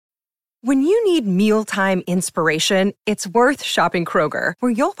When you need mealtime inspiration, it's worth shopping Kroger,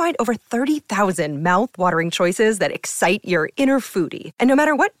 where you'll find over 30,000 mouth-watering choices that excite your inner foodie. And no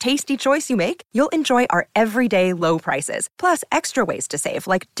matter what tasty choice you make, you'll enjoy our everyday low prices, plus extra ways to save,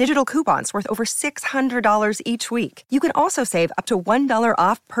 like digital coupons worth over $600 each week. You can also save up to $1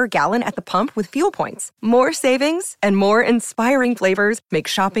 off per gallon at the pump with fuel points. More savings and more inspiring flavors make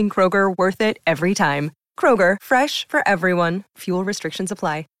shopping Kroger worth it every time. Kroger, fresh for everyone. Fuel restrictions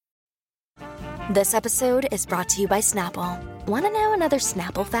apply. This episode is brought to you by Snapple. Want to know another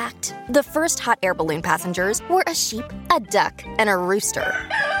Snapple fact? The first hot air balloon passengers were a sheep, a duck, and a rooster.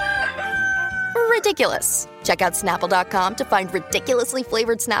 Ridiculous. Check out Snapple.com to find ridiculously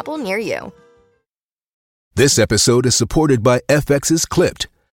flavored Snapple near you. This episode is supported by FX's Clipped,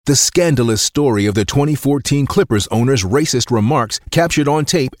 the scandalous story of the 2014 Clippers owner's racist remarks captured on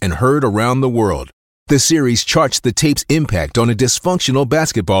tape and heard around the world. The series charts the tape's impact on a dysfunctional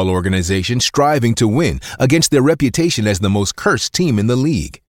basketball organization striving to win against their reputation as the most cursed team in the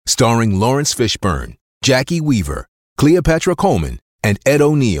league. Starring Lawrence Fishburne, Jackie Weaver, Cleopatra Coleman, and Ed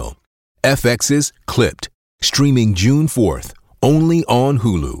O'Neill. FX's Clipped, streaming June 4th, only on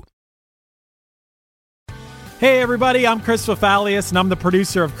Hulu. Hey everybody, I'm Chris Fafalius, and I'm the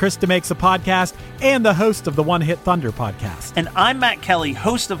producer of Krista Makes a Podcast and the host of the One Hit Thunder podcast. And I'm Matt Kelly,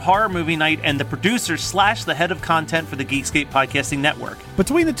 host of Horror Movie Night and the producer / the head of content for the Geekscape Podcasting Network.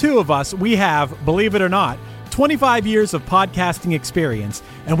 Between the two of us, we have, believe it or not, 25 years of podcasting experience,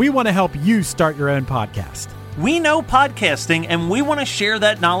 and we want to help you start your own podcast. We know podcasting, and we want to share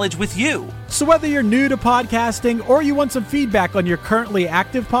that knowledge with you. So whether you're new to podcasting or you want some feedback on your currently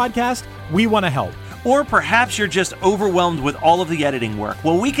active podcast, we want to help. Or perhaps you're just overwhelmed with all of the editing work.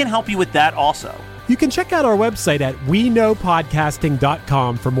 Well, we can help you with that also. You can check out our website at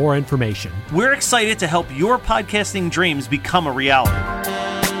weknowpodcasting.com for more information. We're excited to help your podcasting dreams become a reality.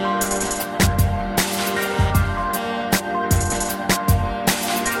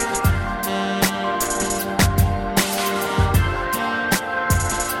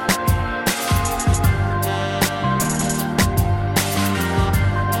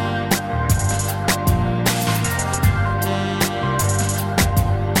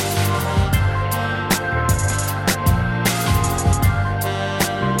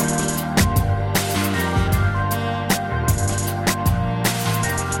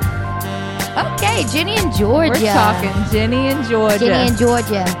 Ginny and Georgia. We're talking Ginny and Georgia. Ginny and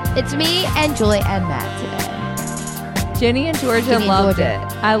Georgia. It's me and Julie and Matt today. Ginny and Georgia loved it.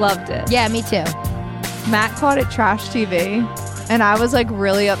 I loved it. Yeah, me too. Matt called it trash TV, and I was like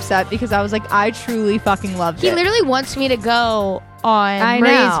really upset because I was like, I truly fucking loved it. He literally wants me to go on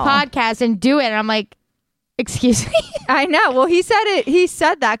Marie's podcast and do it, and I'm like, excuse me? I know. Well, he said it. He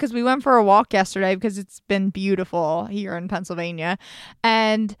said that because we went for a walk yesterday because it's been beautiful here in Pennsylvania.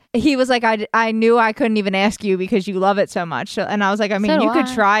 And he was like, I knew I couldn't even ask you because you love it so much. And I was like, I mean, you could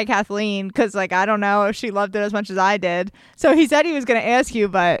try Kathleen because like, I don't know if she loved it as much as I did. So he said he was going to ask you,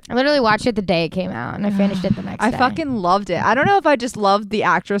 but I literally watched it the day it came out and I finished it the next day. I fucking loved it. I don't know if I just loved the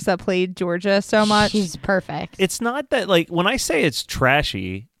actress that played Georgia so much. She's perfect. It's not that like when I say it's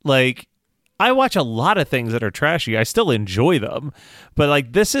trashy, like I watch a lot of things that are trashy. I still enjoy them. But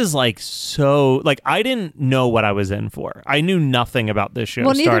like this is like so like I didn't know what I was in for. I knew nothing about this show.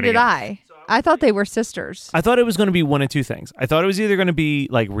 Well, neither did I. I thought they were sisters. I thought it was going to be one of two things. I thought it was either going to be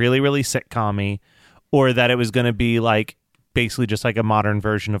like really, really sitcom-y or that it was going to be like basically just like a modern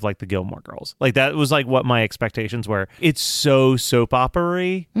version of like the Gilmore Girls. Like that was like what my expectations were. It's so soap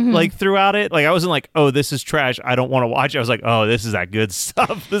opera-y like throughout it. Like I wasn't like, oh, this is trash, I don't want to watch it. I was like, oh, this is that good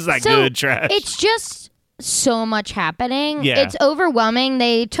stuff. This is that good trash. It's just so much happening. Yeah. It's overwhelming.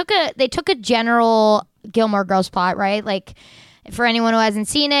 They took a general Gilmore Girls plot, right? Like for anyone who hasn't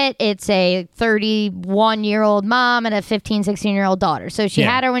seen it, it's a 31-year-old mom and a 15, 16-year-old daughter. So she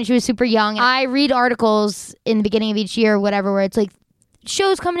had her when she was super young. I read articles in the beginning of each year, whatever, where it's like,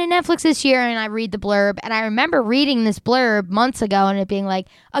 show's coming to Netflix this year, and I read the blurb. And I remember reading this blurb months ago and it being like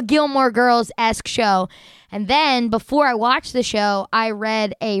a Gilmore Girls-esque show. And then before I watched the show, I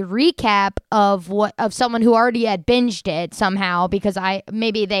read a recap of someone who already had binged it somehow because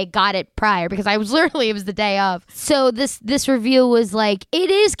maybe they got it prior because it was the day of. So this review was like, it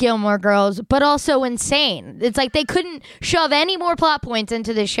is Gilmore Girls, but also insane. It's like they couldn't shove any more plot points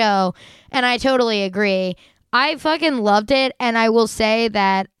into the show, and I totally agree. I fucking loved it, and I will say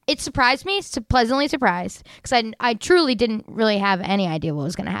that it surprised me, pleasantly surprised, because I truly didn't really have any idea what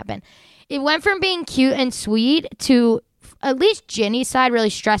was going to happen. It went from being cute and sweet to at least Ginny's side really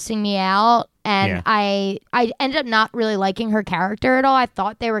stressing me out, and I ended up not really liking her character at all. I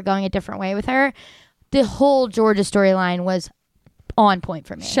thought they were going a different way with her. The whole Georgia storyline was on point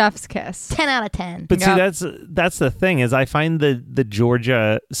for me. Chef's kiss. 10 out of 10. But see, that's the thing is I find the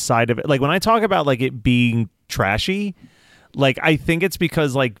Georgia side of it, like when I talk about like it being trashy, like I think it's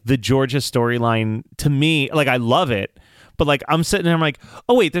because like the Georgia storyline to me, like I love it, but like I'm sitting there, I'm like,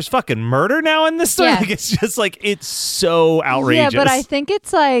 oh wait, there's fucking murder now in this story. Yeah. Like it's just like it's so outrageous. Yeah, but I think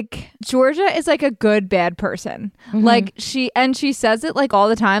it's like Georgia is like a good bad person. Like she says it like all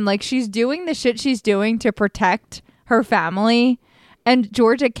the time. Like she's doing the shit she's doing to protect her family. And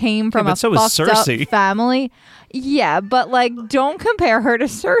Georgia came from but a so is fucked up Cersei. family. Yeah, but like don't compare her to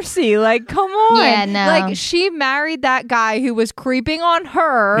Cersei. Like come on. Yeah, no. Like she married that guy who was creeping on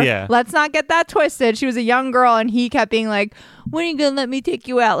her. Yeah. Let's not get that twisted. She was a young girl and he kept being like, when are you gonna let me take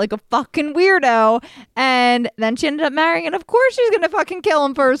you out? Like a fucking weirdo. And then she ended up marrying, and of course she's gonna fucking kill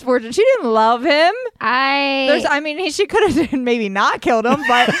him for his fortune. She didn't love him. She could have maybe not killed him,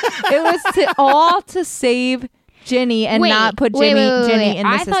 but it was all to save Ginny and not put Ginny in the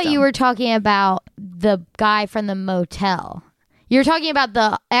I system. thought you were talking about the guy from the motel. You're talking about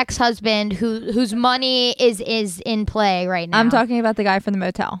the ex-husband whose money is in play right now. I'm talking about the guy from the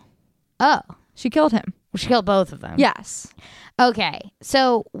motel. Oh. She killed him. She killed both of them. Yes. Okay.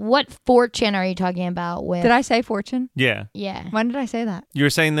 So what fortune are you talking about with? Did I say fortune? Yeah. Yeah. When did I say that? You were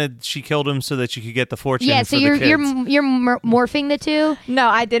saying that she killed him so that she could get the fortune. Yeah, for so the you're kids. morphing the two? No,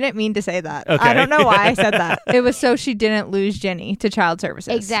 I didn't mean to say that. Okay. I don't know why I said that. It was so she didn't lose Ginny to child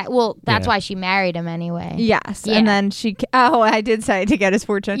services. Exactly. Well, that's Yeah. why she married him anyway. Yes. Yeah. And then I did say to get his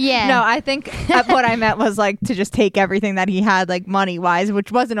fortune. Yeah. No, I think what I meant was like to just take everything that he had, like money wise,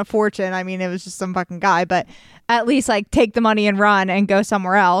 which wasn't a fortune. I mean, it was just some fucking guy, but at least like take the money and run and go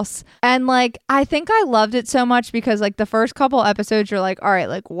somewhere else. And like, I think I loved it so much because like the first couple episodes, you're like, all right,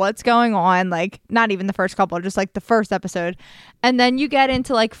 like what's going on? Like not even the first couple, just like the first episode. And then you get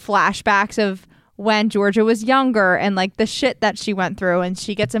into like flashbacks of when Georgia was younger and like the shit that she went through, and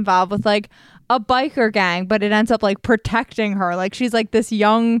she gets involved with like a biker gang, but it ends up like protecting her. Like she's like this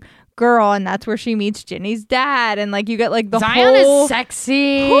young girl, and that's where she meets Ginny's dad, and like you get like the Zion whole is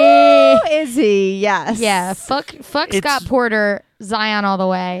sexy. Who is he? Yes. Yeah, fuck Scott Porter, Zion all the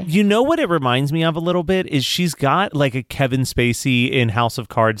way. You know what it reminds me of a little bit is she's got like a Kevin Spacey in House of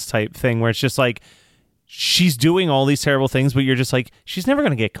Cards type thing where it's just like she's doing all these terrible things, but you're just like, she's never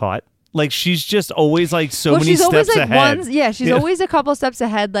going to get caught. Like she's just always like many she's steps always, like, ahead. she's always a couple steps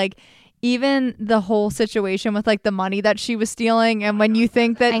ahead. Like even the whole situation with like the money that she was stealing, and when you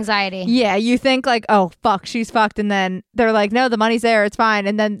think that Anxiety. Yeah, you think like, oh fuck, she's fucked, and then they're like, no, the money's there, it's fine.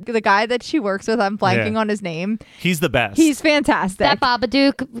 And then the guy that she works with, I'm blanking on his name. He's the best. He's fantastic. That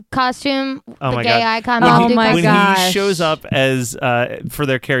Babadook costume, Oh the my gay God. icon When Babadook he- costume. when gosh. he shows up as for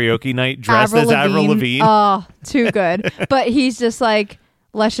their karaoke night dressed as Avril Lavigne. Oh, too good. But he's just like,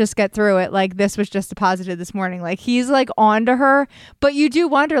 let's just get through it. Like this was just deposited this morning. Like he's like on to her, but you do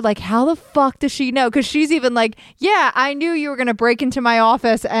wonder like how the fuck does she know? Because she's even like, yeah, I knew you were gonna break into my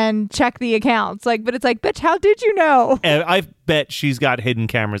office and check the accounts. Like, but it's like, bitch, how did you know? I bet she's got hidden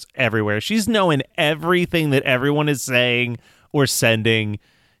cameras everywhere. She's knowing everything that everyone is saying or sending.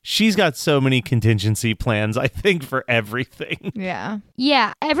 She's got so many contingency plans, I think, for everything. Yeah.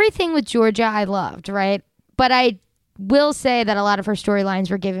 Yeah, everything with Georgia I loved, right? But I will say that a lot of her storylines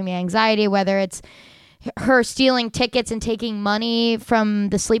were giving me anxiety, whether it's her stealing tickets and taking money from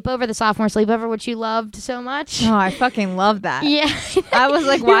the sophomore sleepover, which you loved so much. Oh, I fucking love that. Yeah. I was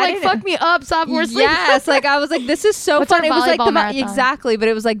like, You're why like, did fuck me up, sophomore sleepover. Yes, like I was like, this is so What's fun. our It was like volleyball marathon? exactly, but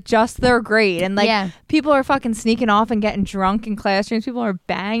it was like just their grade, and like Yeah. people are fucking sneaking off and getting drunk in classrooms. People are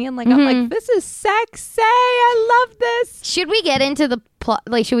banging. Like I'm like, this is sexy. I love this. Should we get into the plot?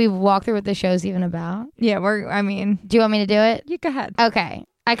 Like, should we walk through what the show's even about? Yeah, I mean, Do you want me to do it? you go ahead. Okay.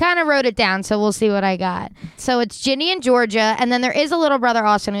 I kind of wrote it down, so we'll see what I got. So it's Ginny and Georgia, and then there is a little brother,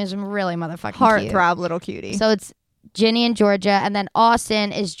 Austin, who's really motherfucking cute. Heartthrob little cutie. So it's Ginny and Georgia, and then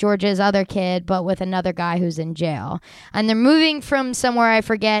Austin is Georgia's other kid, but with another guy who's in jail. And they're moving from somewhere I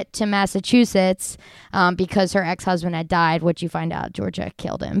forget to Massachusetts because her ex-husband had died, which you find out Georgia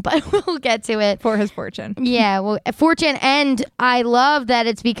killed him. But we'll get to it. for his fortune. Yeah, well, fortune, and I love that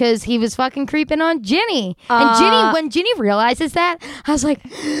it's because he was fucking creeping on Ginny. And Ginny, when Ginny realizes that, I was like,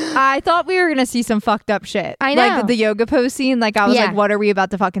 I thought we were gonna see some fucked up shit. I know. like the yoga pose scene. Like I was Yeah. like, what are we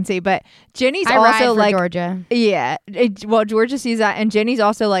about to fucking see? But Ginny's I ride also for like, Georgia. yeah. Well, Georgia sees that, and Ginny's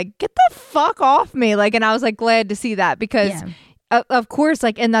also like, get the fuck off me. Like, and I was like glad to see that because. Yeah. of course,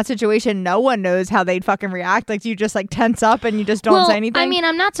 like in that situation, no one knows how they'd fucking react. Like you just like tense up and you just don't say anything. I mean,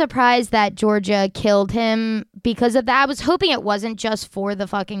 I'm not surprised that Georgia killed him because of that. I was hoping it wasn't just for the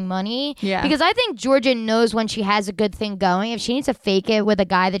fucking money. Yeah. Because I think Georgia knows when she has a good thing going. If she needs to fake it with a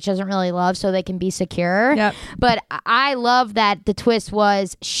guy that she doesn't really love so they can be secure. Yep. But I love that the twist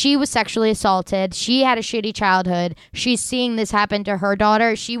was she was sexually assaulted. She had a shitty childhood. She's seeing this happen to her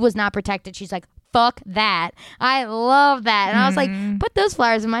daughter. She was not protected. She's like, fuck that. I love that. And I was like, put those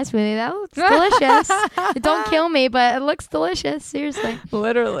flowers in my smoothie. That looks delicious. Don't kill me, but it looks delicious. Seriously.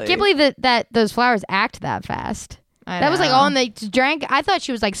 Literally. Can't believe that those flowers act that fast. That was like all in the drink. I thought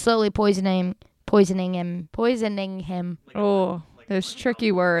she was like slowly poisoning him. Oh, those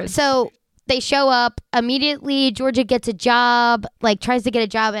tricky words. So they show up immediately. Georgia gets a job, like tries to get a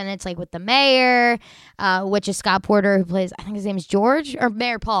job, and it's like with the mayor, which is Scott Porter, who plays, I think his name is George, or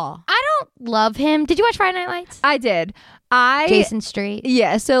Mayor Paul. I don't love him. Did you watch Friday Night Lights? I did. Jason Street.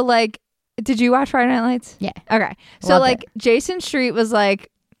 Yeah. So like, did you watch Friday Night Lights? Yeah. Okay. So Loved like, it. Jason Street was like,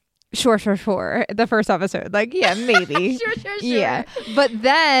 sure. The first episode, like, yeah, maybe. Sure. Yeah, but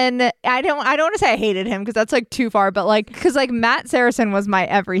then I don't want to say I hated him because that's like too far, but like because like Matt Saracen was my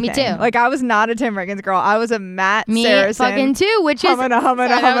everything. Me too. Like I was not a Tim Riggins girl. I was a Matt Me Saracen. fucking too, which is Sorry, that was a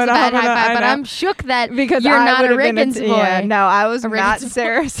bad high five, but I know. I'm shook that Because you're I not a would've been Riggins boy. Yeah, no, I was A Matt Riggins boy.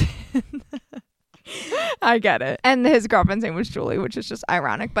 Saracen. I get it. And his girlfriend's name was Julie, which is just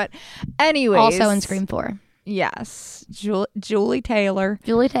ironic. But anyways, Also in Scream 4. Yes, Julie Taylor.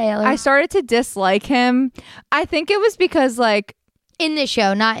 Julie Taylor. I started to dislike him. I think it was because like in this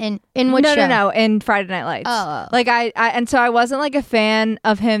show, not in which show? No, in Friday Night Lights. Oh. Like I and so I wasn't like a fan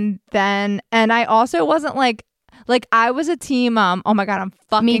of him then, and I also wasn't like I was a team. Oh my god, I'm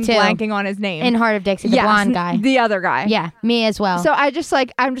fucking Me too. blanking on his name. In Heart of Dixie, the Yes, blonde guy. the other guy. Yeah, me as well. So I'm just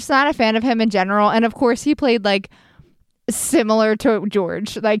not a fan of him in general, and of course he played like similar to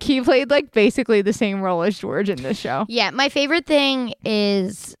George. Like he played like basically the same role as George in this show. Yeah, my favorite thing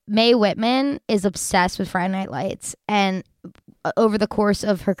is Mae Whitman is obsessed with Friday Night Lights, and over the course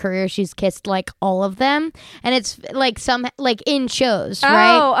of her career, she's kissed like all of them, and it's like some like in shows,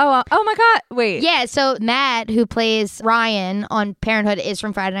 right? Oh my god! Wait, Yeah, so Matt, who plays Ryan on Parenthood, is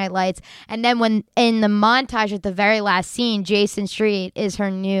from Friday Night Lights, and then when in the montage at the very last scene, Jason Street is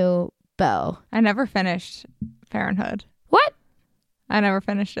her new beau. I never finished Parenthood. What? I never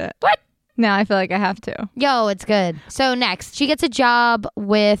finished it. What? Now I feel like I have to. Yo, it's good. So next, she gets a job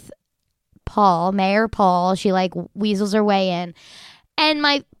with Paul, Mayor Paul. She like weasels her way in. And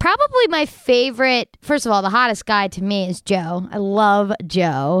probably my favorite, first of all, the hottest guy to me is Joe. I love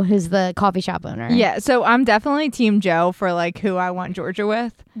Joe, who's the coffee shop owner. Yeah, so I'm definitely Team Joe for like who I want Georgia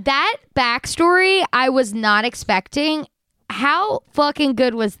with. That backstory I was not expecting. How fucking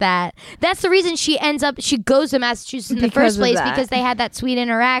good was that? That's the reason she goes to Massachusetts in the Because first of place, that. because they had that sweet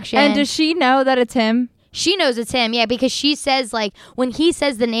interaction. And does she know that it's him? She knows it's him, yeah, because she says, like, when he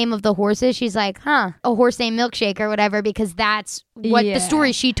says the name of the horses, she's like, a horse named Milkshake or whatever, because that's what Yeah. the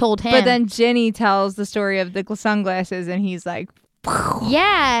story she told him. But then Ginny tells the story of the sunglasses, and he's like, yeah.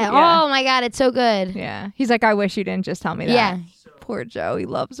 Yeah. Oh, my God, it's so good. yeah. He's like, I wish you didn't just tell me that. Yeah. Poor Joe. He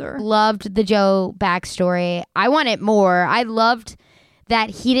loves her. Loved the Joe backstory. I want it more. I loved that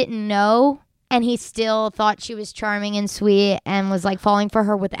he didn't know, and he still thought she was charming and sweet and was like falling for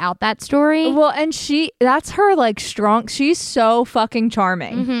her without that story. Well, and that's her like strong. She's so fucking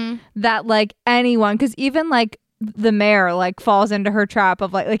charming Mm-hmm. that like anyone, because even like the mayor like falls into her trap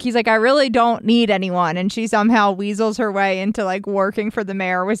of like he's like, I really don't need anyone, and she somehow weasels her way into like working for the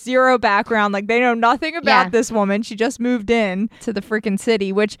mayor with zero background. Like they know nothing about Yeah. this woman. She just moved in to the freaking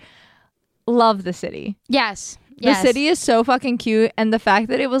city, which love the city. Yes. The city is so fucking cute, and the fact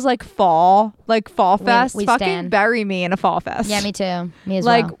that it was like fall fest, we fucking stan. bury me in a fall fest. Yeah, me too. Me as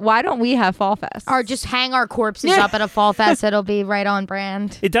Like, well. why don't we have fall fest? Or just hang our corpses up at a fall fest. It'll be right on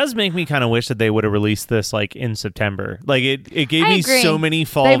brand. It does make me kind of wish that they would have released this like in September. Like it gave I me agree. so many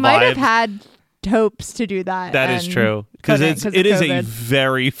fall They vibes. might have had hopes to do that. That is and true because couldn't it is of a COVID.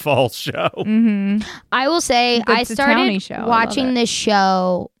 very fall show. Mm-hmm. I will say, Good I Townie started show. I love watching it. this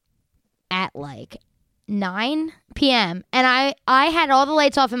show at like 9 p.m. and I had all the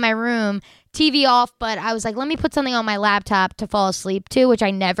lights off in my room, TV off, but I was like, let me put something on my laptop to fall asleep to, which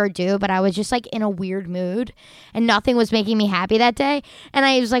I never do, but I was just like in a weird mood and nothing was making me happy that day. And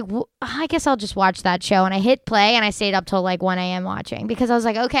I was like, I guess I'll just watch that show. And I hit play and I stayed up till like 1 a.m. watching because I was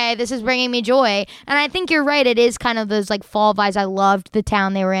like, okay, this is bringing me joy. And I think you're right. It is kind of those like fall vibes. I loved the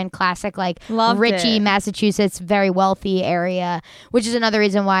town they were in, classic, like Loved Ritchie, it. Massachusetts, very wealthy area, which is another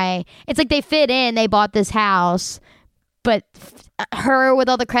reason why it's like they fit in. They bought this house, but her with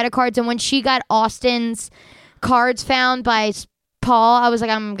all the credit cards, and when she got Austin's cards found by Paul, I was like,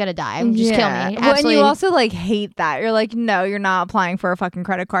 I'm gonna die. Just kill me. Well, and Absolutely. you also like hate that. You're like, no, you're not applying for a fucking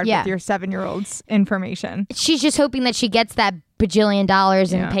credit card Yeah. with your 7-year-old's information. She's just hoping that she gets that bajillion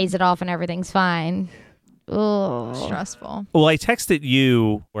dollars and Yeah. pays it off and everything's fine. Oh. Stressful. Well, I texted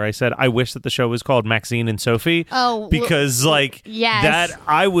you where I said I wish that the show was called Maxine and Sophie. Oh, because like yes. that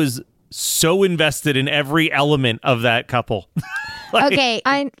I was so invested in every element of that couple. Like, Okay,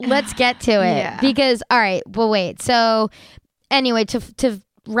 let's get to it. Yeah. Because, all right, well, wait. So, anyway, to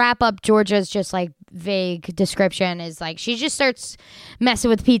wrap up Georgia's just like vague description is like she just starts messing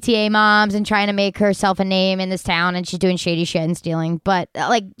with PTA moms and trying to make herself a name in this town, and she's doing shady shit and stealing. But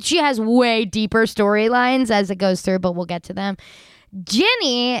like she has way deeper storylines as it goes through, but we'll get to them.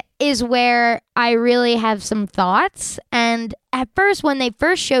 Ginny is where I really have some thoughts. And at first, when they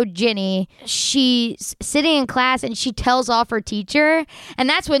first showed Ginny, she's sitting in class and she tells off her teacher. And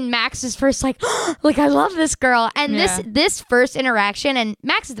that's when Max is first like, like, I love this girl. And Yeah. this first interaction, and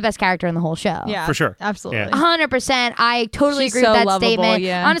Max is the best character in the whole show. Yeah. For sure. Absolutely. Yeah. 100%. I totally She's agree so with that lovable, statement.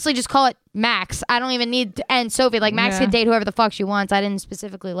 yeah. Honestly, just call it Max. I don't even need and Sophie. Like Max Yeah. can date whoever the fuck she wants. I didn't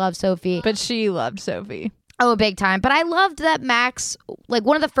specifically love Sophie. But she loved Sophie. Oh, big time. But I loved that Max, like,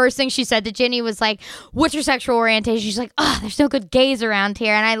 one of the first things she said to Ginny was, like, what's your sexual orientation? She's like, oh, there's no good gays around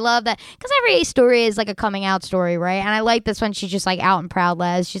here. And I love that. Because every story is, like, a coming out story, right? And I like this one. She's just, like, out and proud,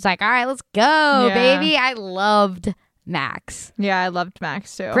 Les. She's like, all right, let's go, Yeah. baby. I loved Max. Yeah, I loved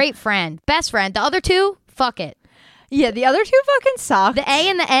Max too. Great friend. Best friend. The other two, fuck it. Yeah, the other two fucking sucked. The A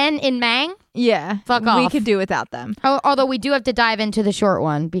and the N in Mang, Yeah. Fuck We off. could do without them. although we do have to dive into the short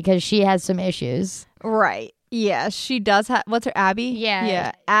one because she has some issues. Right. Yeah, she does have. What's her, Abby? Yeah.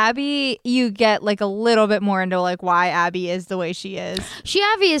 Yeah. Abby, you get like a little bit more into like why Abby is the way she is. She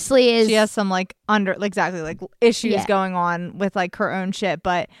obviously is. She has some like exactly like issues Yeah. going on with like her own shit.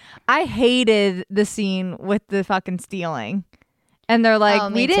 But I hated the scene with the fucking stealing. And they're like, Oh,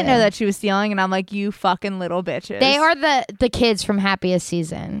 me we didn't too. know that she was stealing. And I'm like, you fucking little bitches. They are the kids from Happiest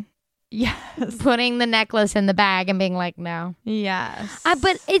Season. Yes. Putting the necklace in the bag and being like, no. Yes.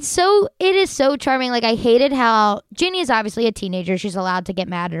 But it is so charming. Like, I hated how Ginny is obviously a teenager. She's allowed to get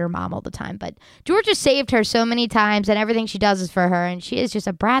mad at her mom all the time. But Georgia saved her so many times, and everything she does is for her. And she is just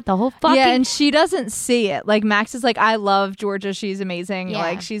a brat the whole fucking. Yeah, and she doesn't see it. Like Max is like, I love Georgia. She's amazing. Yeah.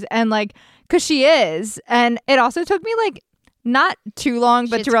 Like because she is. And it also took me like not too long,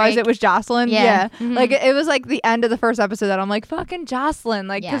 but Schitt's to realize Creek. it was Jocelyn. Yeah. Mhm. Like it was like the end of the first episode that I'm like, fucking Jocelyn.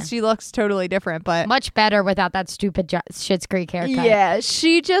 Like, Yeah. because she looks totally different. But much better without that stupid Schitt's Creek haircut. yeah,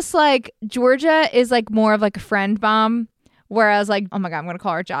 she just like, Georgia is like more of like a friend mom. Whereas like, oh my God, I'm going to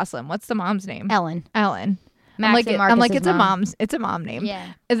call her Jocelyn. What's the mom's name? Ellen. Ellen. Max and Marcus's it's mom. it's a mom name. Yeah.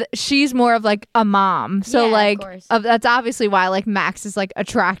 She's more of like a mom. So Yeah, of like course. that's obviously why like Max is like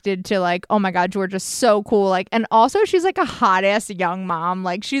attracted to like, oh my God, Georgia's so cool. Like, and also she's like a hot ass young mom.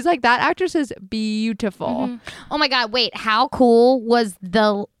 Like she's like, that actress is beautiful. Mhm. Oh my God! Wait, how cool was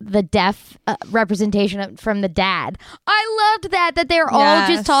the deaf representation from the dad? I loved that they're all Yes.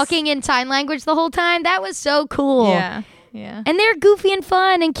 just talking in sign language the whole time. That was so cool. Yeah. Yeah. And they're goofy and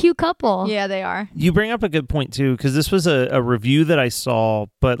fun and cute couple. Yeah, they are. You bring up a good point too, because this was a review that I saw,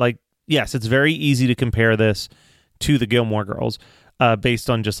 but like, yes, it's very easy to compare this to the Gilmore Girls, based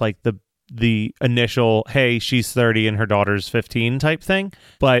on just like the initial, hey, she's 30 and her daughter's 15 type thing.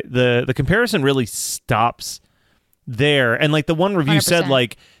 But the comparison really stops there. And like the one review said, 100%.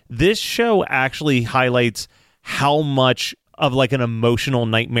 like, this show actually highlights how much of like an emotional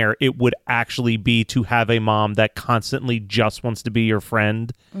nightmare it would actually be to have a mom that constantly just wants to be your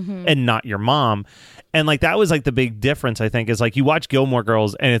friend and not your mom. And like that was like the big difference, I think, is like you watch Gilmore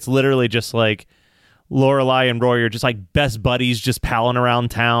Girls and it's literally just like Lorelai and Rory are just like best buddies, just palling around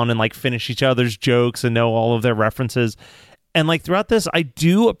town and like finish each other's jokes and know all of their references. And like throughout this, I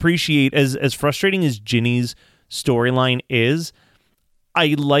do appreciate, as frustrating as Ginny's storyline is,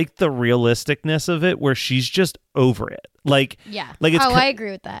 I like the realisticness of it where she's just over it. Like, Yeah. like it's I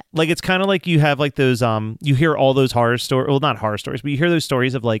agree with that. like it's kind of like you have like those you hear all those horror stories, well, not horror stories, but you hear those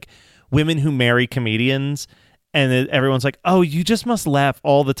stories of like women who marry comedians and then everyone's like, oh, you just must laugh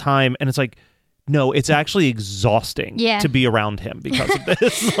all the time. And it's like, no, it's actually exhausting Yeah. to be around him because of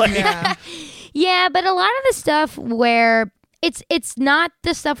this. Like, Yeah. Yeah, but a lot of the stuff where it's not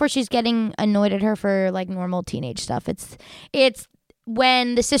the stuff where she's getting annoyed at her for like normal teenage stuff. It's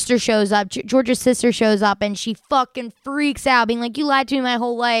when the sister shows up, Georgia's sister shows up, and she fucking freaks out, being like, you lied to me my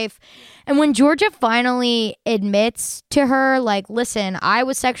whole life. And when Georgia finally admits to her, like, listen, I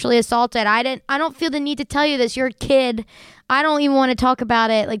was sexually assaulted. I don't feel the need to tell you this. You're a kid. I don't even want to talk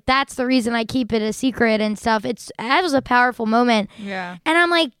about it. Like, that's the reason I keep it a secret and stuff. That was a powerful moment. Yeah. And I'm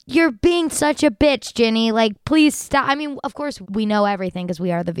like, you're being such a bitch, Ginny. Like, please stop. I mean, of course, we know everything because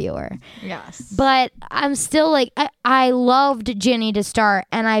we are the viewer. Yes. But I'm still like, I loved Ginny to start,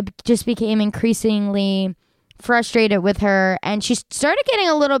 and I just became increasingly frustrated with her, and she started getting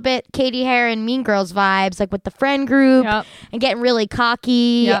a little bit Katie Hare and Mean Girls vibes, like with the friend group and getting really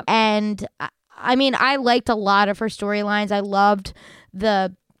cocky. And I mean, I liked a lot of her storylines. I loved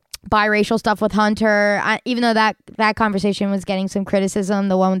the biracial stuff with Hunter, even though that conversation was getting some criticism,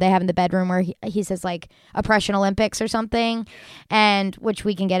 the one they have in the bedroom where he says like oppression Olympics or something, and which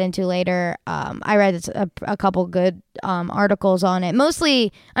we can get into later. I read a couple good articles on it.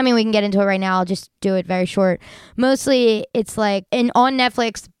 Mostly, I mean, we can get into it right now. I'll just do it very short. Mostly it's like on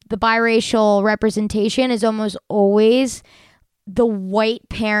Netflix, the biracial representation is almost always the white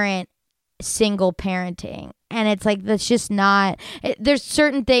parent single parenting. And it's like, that's just not, there's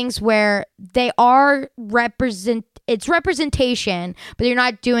certain things where they are it's representation, but you're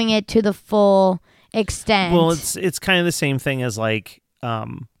not doing it to the full extent. Well, it's kind of the same thing as like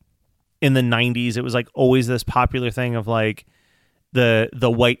in the 90s, it was like always this popular thing of like the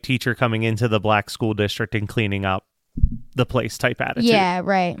white teacher coming into the black school district and cleaning up the place type attitude. Yeah,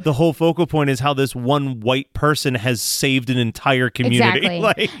 right. The whole focal point is how this one white person has saved an entire community.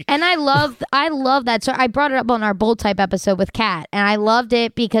 Exactly. And I love that. So I brought it up on our Bold Type episode with Kat, and I loved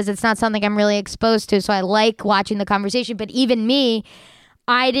it because it's not something I'm really exposed to. So I like watching the conversation. But even me,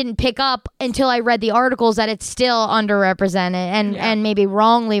 I didn't pick up until I read the articles that it's still underrepresented and maybe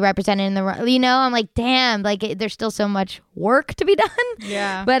wrongly represented in the, I'm like, damn, like there's still so much work to be done.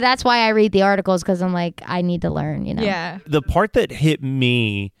 Yeah. But that's why I read the articles, because I'm like, I need to learn, Yeah. The part that hit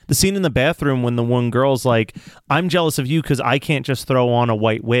me, the scene in the bathroom when the one girl's like, I'm jealous of you because I can't just throw on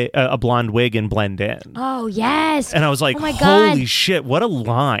a blonde wig and blend in. Oh, yes. And I was like, oh my God. Holy shit, what a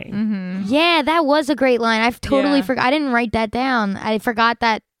line. Mm-hmm. Yeah, that was a great line. I've totally forgot. I didn't write that down. I forgot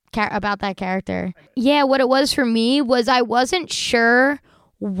that about that character. Yeah, what it was for me was I wasn't sure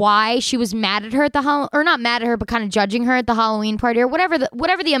why she was mad at her at or not mad at her, but kind of judging her at the Halloween party or whatever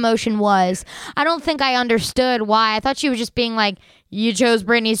the emotion was. I don't think I understood why. I thought she was just being like, you chose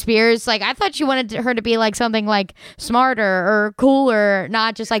Britney Spears. Like, I thought she wanted her to be like something like smarter or cooler,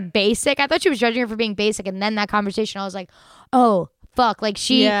 not just like basic. I thought she was judging her for being basic. And then that conversation, I was like, oh, fuck. Like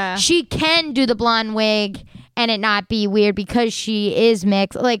she can do the blonde wig and it not be weird because she is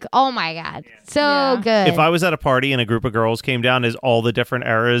mixed. Like, oh my God. So good. If I was at a party and a group of girls came down as all the different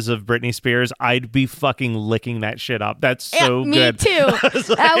eras of Britney Spears, I'd be fucking licking that shit up. That's so good. Me too.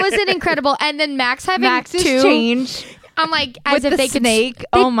 That was an incredible. And then Max's change. I'm like, as with if the they snake. could.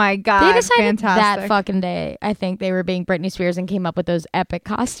 Oh my God. They decided fantastic. that fucking day. I think they were being Britney Spears and came up with those epic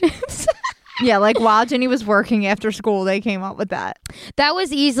costumes. Yeah, like while Ginny was working after school, they came up with that. That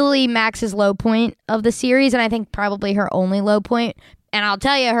was easily Max's low point of the series, and I think probably her only low point. And I'll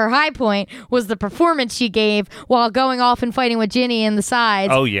tell you, her high point was the performance she gave while going off and fighting with Ginny in the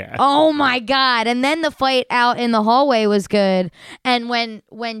sides. Oh, yeah. Oh, my God. And then the fight out in the hallway was good. And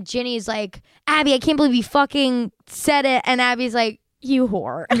when Ginny's like, Abby, I can't believe you fucking said it. And Abby's like, you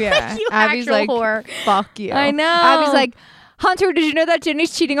whore. Yeah. You Abby's actual like, whore. Fuck you. I know. Abby's like, Hunter, did you know that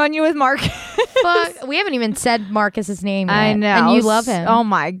Ginny's cheating on you with Marcus? Fuck. We haven't even said Marcus's name yet. I know. And you love him. Oh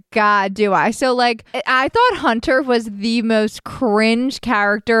my God, do I? So like, I thought Hunter was the most cringe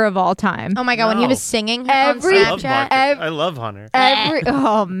character of all time. Oh my God, when he No. was singing Every- on I love Snapchat. Marcus. I love Hunter.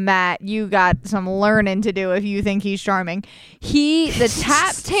 Oh, Matt, you got some learning to do if you think he's charming.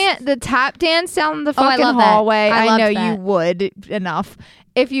 The tap dance down the Oh, I fucking love that. hallway. I I loved know that. you would enough.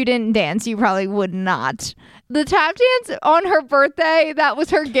 If you didn't dance, you probably would not. The tap dance on her birthday, that was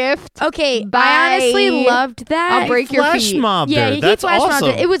her gift. Okay, Bye. I honestly loved that. I'll break your Flash feet. mobbed Yeah, her. he That's flash mobbed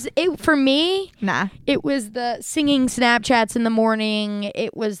awesome. it. For me, Nah. it was the singing Snapchats in the morning.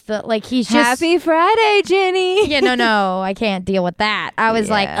 It was the like he's just Happy Friday, Ginny. Yeah, no, I can't deal with that. I was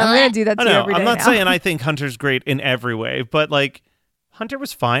like, I'm gonna do that I to you know. every day I'm not now. saying I think Hunter's great in every way, but like Hunter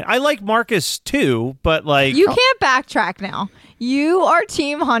was fine. I like Marcus too, but like You can't backtrack now. You are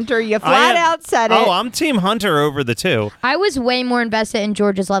Team Hunter. You I flat am- out said it. Oh, I'm Team Hunter over the two. I was way more invested in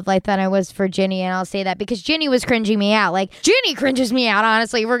George's love life than I was for Ginny, and I'll say that because Ginny was cringing me out. Like Ginny cringes me out.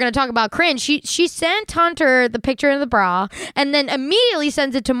 Honestly, if we're gonna talk about cringe. She sent Hunter the picture of the bra, and then immediately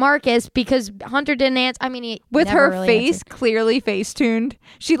sends it to Marcus because Hunter didn't answer. I mean, he With never her really face answered. clearly face tuned.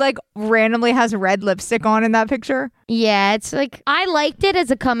 She like randomly has red lipstick on in that picture. Yeah, it's like I liked it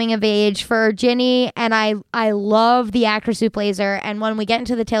as a coming of age for Ginny, and I love the actress who plays her. And when we get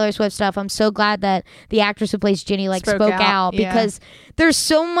into the Taylor Swift stuff, I'm so glad that the actress who plays Ginny spoke out yeah. because there's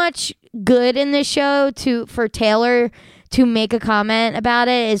so much good in this show for Taylor to make a comment about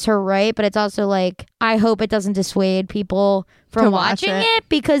it is her right, but it's also like, I hope it doesn't dissuade people from To watch watching it. it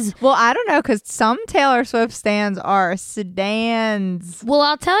because, Well, I don't know, because some Taylor Swift stans are sedans. well,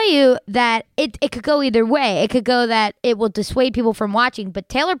 I'll tell you that it could go either way. It could go that it will dissuade people from watching, but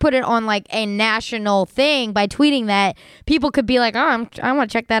Taylor put it on like a national thing by tweeting that people could be like, oh, I want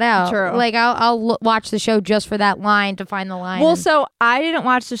to check that out. True. Like, I'll watch the show just for that line to find the line. Well, and- so I didn't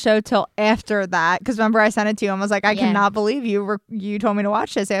watch the show till after that, because remember I sent it to you and was like, I Yeah. cannot believe you told me to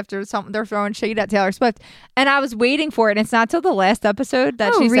watch this after they're throwing shade at Taylor Swift, and I was waiting for it, and it's not till the last episode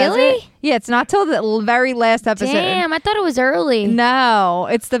that Oh, she says really? it. Yeah, it's not till the very last episode. Damn, I thought it was early. No,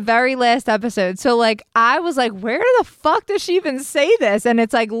 it's the very last episode. So like I was like, where the fuck does she even say this? And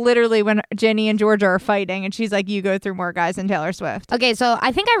it's like literally when Jenny and Georgia are fighting, and she's like, you go through more guys than Taylor Swift. Okay, so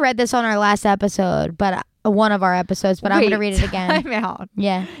I think I read this on our last episode, but one of our episodes, but I'm going to read it again. Time out.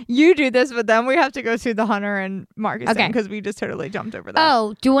 Yeah. You do this, but then we have to go through the Hunter and Marcus Okay. because we just totally jumped over that.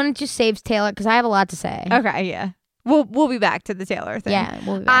 Oh, do you want to just save Taylor? Because I have a lot to say. Okay, yeah. We'll be back to the Taylor thing. Yeah,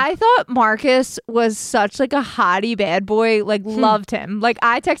 we'll be back. I thought Marcus was such like a hottie bad boy. Like loved him. Like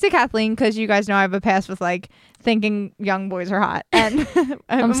I texted Kathleen because you guys know I have a past with like thinking young boys are hot. And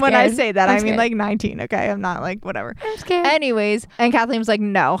I'm when I scared. say that, I'm I mean scared. like 19. Okay, I'm not like whatever. I'm scared. Anyways, and Kathleen was like,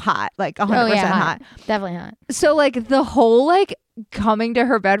 no, hot, like 100% Oh, yeah, hot. Definitely hot. So like the whole like coming to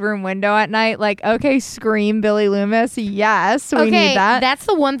her bedroom window at night, like okay, scream Billy Loomis, yes, we need that. That's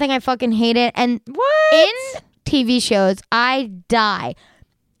the one thing I fucking hate it. And What? in TV shows, I die.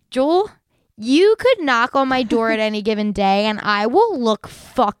 Joel, you could knock on my door at any given day and I will look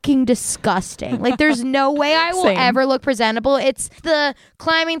fucking disgusting. Like there's no way I will Same. ever look presentable. It's the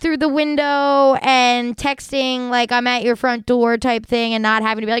climbing through the window and texting like I'm at your front door type thing and not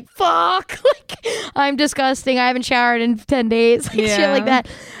having to be like, fuck, like I'm disgusting. I haven't showered in 10 days. Like shit Yeah. like that.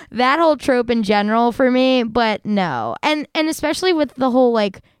 That whole trope in general for me, but no. And especially with the whole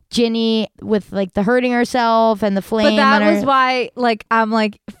like Ginny with like the hurting herself and the flame. But that on her- was why, like, I'm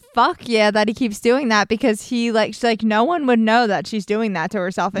like, fuck yeah, that he keeps doing that, because he like, she's like, no one would know that she's doing that to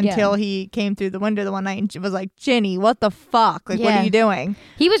herself until he came through the window the one night and she was like, Ginny, what the fuck? Like, what Yeah. are you doing?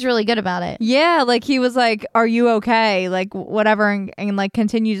 He was really good about it. Yeah, like he was like, are you okay? Like whatever, and like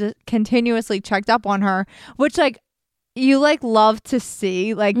continuously checked up on her, which like you like love to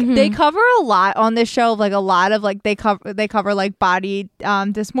see. Like they cover a lot on this show, like a lot of like they cover like body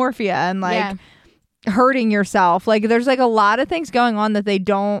dysmorphia and like hurting yourself. Like there's like a lot of things going on that they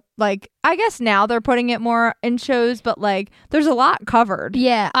don't like. I guess now they're putting it more in shows, but like there's a lot covered.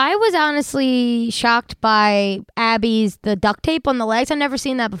 Yeah, I was honestly shocked by Abby's the duct tape on the legs. I've never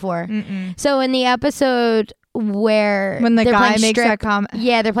seen that before. So in the episode where When the they're guy playing makes strip, that comment.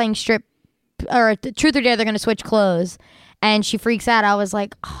 yeah, they're playing strip or Truth or Dare. They're going to switch clothes, and she freaks out. I was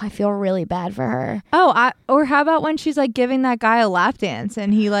like, oh, I feel really bad for her. Or how about when she's like giving that guy a lap dance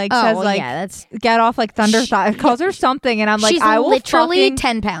and he like says well, like yeah, that's get off like thunder thigh, calls her something, and I'm like, she's I will literally fucking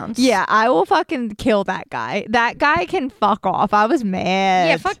 10 pounds. yeah, I will fucking kill that guy. That guy can fuck off. I was mad.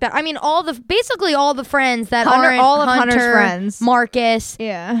 Yeah, fuck that. I mean, basically all the friends that Hunter- aren't all of Hunter, Hunter's friends. Marcus,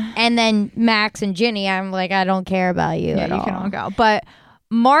 Yeah. and then Max and Ginny. I'm like, I don't care about you Yeah, at you all. can all go. But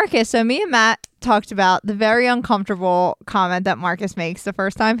Marcus, so me and Matt talked about the very uncomfortable comment that Marcus makes the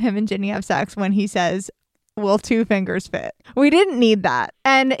first time him and Ginny have sex when he says, will 2 fingers fit? We didn't need that.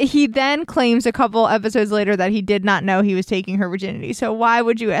 And he then claims a couple episodes later that he did not know he was taking her virginity. So why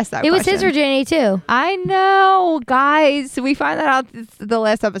would you ask that It was his question? virginity too. I know, guys. We find that out the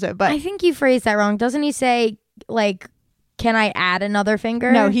last episode, but I think you phrased that wrong. Doesn't he say like, can I add another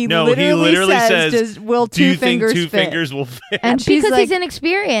finger? no, he literally says, will do you 2 fingers think 2 fit? fingers will fit? And she's because like, he's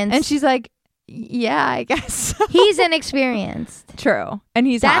inexperienced. and she's like, yeah, I guess so. he's inexperienced. True. And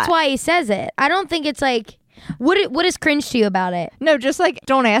he's That's hot. why he says it. I don't think it's like what is cringe to you about it? No, just like,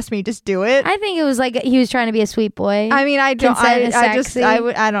 don't ask me, just do it. I think it was like he was trying to be a sweet boy. I mean, I don't. Consent is I just. sexy.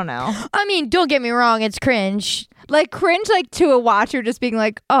 I don't know. I mean, don't get me wrong, it's cringe. Like cringe, like to a watcher, just being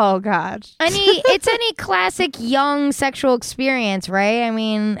like, "Oh God." It's any classic young sexual experience, right? I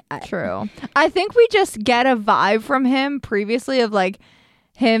mean, True. I think we just get a vibe from him previously of like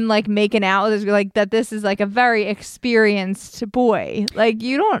him like making out with his like that. This is like a very experienced boy. Like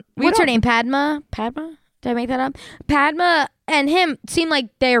you don't. what's her name? Padma? Did I make that up? Padma and him seem like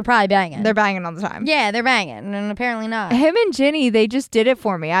they were probably banging. They're banging all the time. Yeah, they're banging, and apparently not. Him and Ginny, they just did it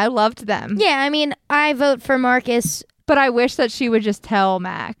for me. I loved them. Yeah, I mean, I vote for Marcus. But I wish that she would just tell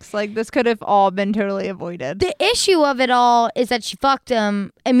Max. Like this could have all been totally avoided. The issue of it all is that she fucked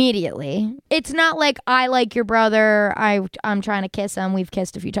him immediately. It's not like I like your brother. I'm trying to kiss him. We've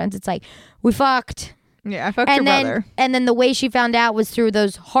kissed a few times. It's like we fucked. Yeah, I fucked your brother. And then the way she found out was through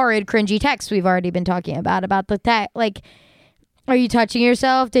those horrid, cringy texts we've already been talking about the tech. Like, are you touching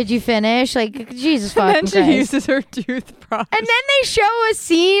yourself? Did you finish? Like, Jesus fucking And then she uses her toothbrush. And then they show a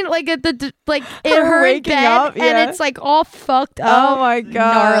scene like at the like in Her her waking bed, up, yeah. and it's like all fucked up. Oh my God.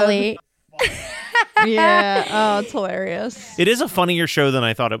 gnarly. Yeah. Oh, it's hilarious. It is a funnier show than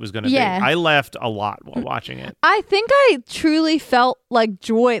I thought it was going to Yeah. be. I laughed a lot while watching it. I think I truly felt like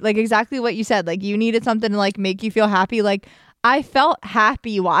joy, like exactly what you said. Like you needed something to like make you feel happy. Like I felt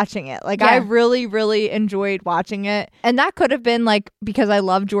happy watching it. Like I Yeah. really, really enjoyed watching it. And that could have been like because I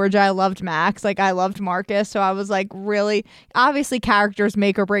loved Georgia, I loved Max, like I loved Marcus. So I was like really obviously characters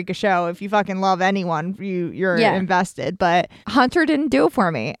make or break a show. If you fucking love anyone, you're Yeah. invested. But Hunter didn't do it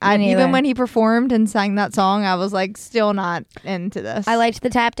for me. And neither. even when he performed and sang that song, I was like still not into this. I liked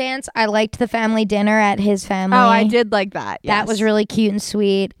the tap dance. I liked the family dinner at his family. Oh, I did like that. That was really cute and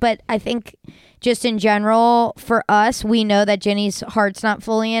sweet. But I think just in general, for us, we know that Ginny's heart's not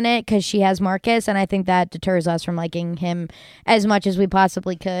fully in it because she has Marcus, and I think that deters us from liking him as much as we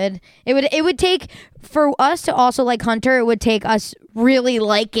possibly could. It would take, for us to also like Hunter, it would take us really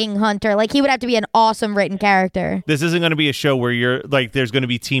liking Hunter. Like, he would have to be an awesome written character. This isn't going to be a show where you're like, there's going to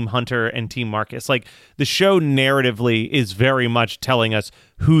be Team Hunter and Team Marcus. Like, the show narratively is very much telling us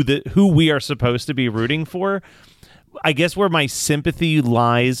who we are supposed to be rooting for. I guess where my sympathy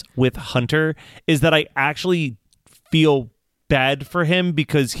lies with Hunter is that I actually feel bad for him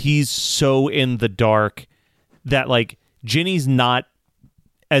because he's so in the dark that like Ginny's not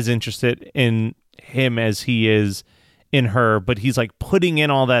as interested in him as he is in her, but he's like putting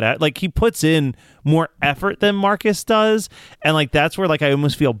in all that, like he puts in more effort than Marcus does. And like, that's where like, I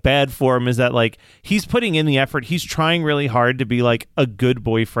almost feel bad for him is that like, he's putting in the effort. He's trying really hard to be like a good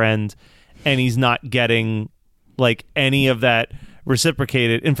boyfriend and he's not getting like any of that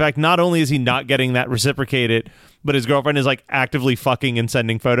reciprocated. In fact, not only is he not getting that reciprocated, but his girlfriend is like actively fucking and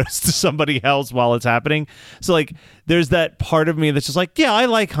sending photos to somebody else while it's happening. So like there's that part of me that's just like, yeah, I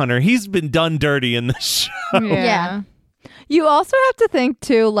like Hunter. He's been done dirty in this show. Yeah. You also have to think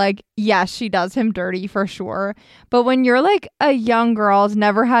too, like, yes, she does him dirty for sure. But when you're like a young girl, has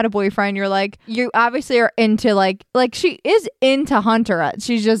never had a boyfriend, you're like, you obviously are into like she is into Hunter.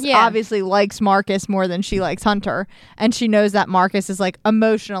 She just obviously likes Marcus more than she likes Hunter. And she knows that Marcus is like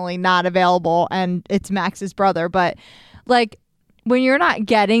emotionally not available and it's Max's brother. But like, when you're not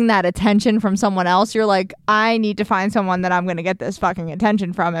getting that attention from someone else, you're like, I need to find someone that I'm going to get this fucking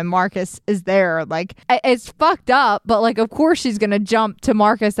attention from. And Marcus is there. Like, it's fucked up, but like, of course she's going to jump to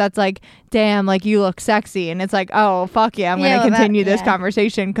Marcus. That's like, damn, like you look sexy. And it's like, oh, fuck yeah, I'm going to continue this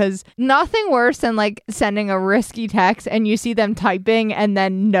conversation. Because nothing worse than like sending a risky text and you see them typing and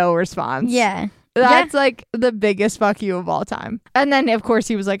then no response. Yeah. That's like the biggest fuck you of all time. And then of course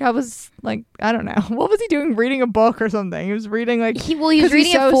he was like, I was like, I don't know. What was he doing? Reading a book or something. He was reading like he was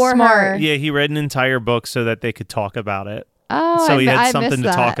reading so it for smart. her. Yeah, he read an entire book so that they could talk about it. Oh, so he I had something missed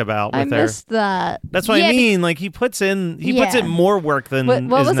to talk that. about with I her. missed that. That's what I mean. Like he puts in more work than What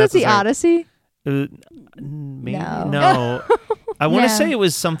was is it? necessary. The Odyssey? Maybe No. no. I want to No. say it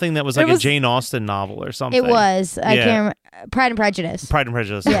was something that was like a Jane Austen novel or something. It was. I Yeah. can't remember. Pride and Prejudice. Pride and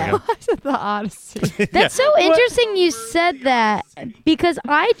Prejudice. Yeah. I said the Odyssey. That's so interesting you said that because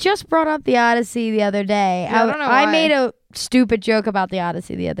I just brought up the Odyssey the other day. Yeah, I don't know I why. made a stupid joke about the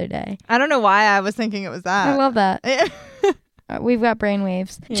Odyssey the other day. I don't know why I was thinking it was that. I love that. We've got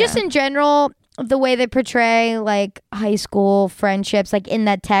brainwaves. Just in general, the way they portray like high school friendships, like in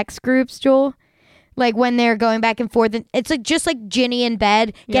that text groups, Jewel. Like when they're going back and forth, and it's like just like Ginny in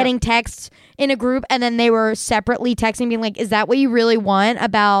bed getting texts in a group, and then they were separately texting, being like, "Is that what you really want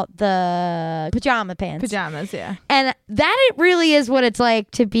about the pajama pants?" Pajamas, yeah. And that it really is what it's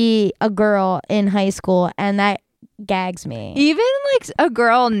like to be a girl in high school, and that gags me. Even like a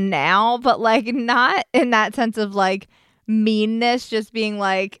girl now, but like not in that sense of like meanness, just being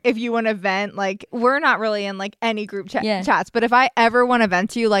like, if you want to vent, like we're not really in like any group chats, but if I ever want to vent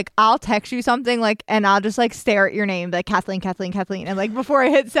to you, like I'll text you something like, and I'll just like stare at your name like Kathleen, and like before I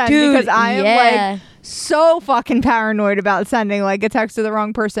hit send, Dude, because I am like so fucking paranoid about sending like a text to the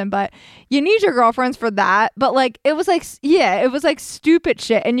wrong person. But you need your girlfriends for that. But like it was like it was like stupid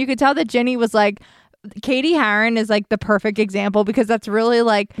shit, and you could tell that Ginny was like, Katie Heron is like the perfect example because that's really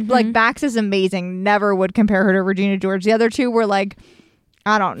like Max is amazing. Never would compare her to Regina George. The other two were like,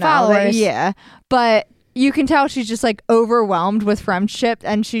 I don't know. Followers. But you can tell she's just like overwhelmed with friendship,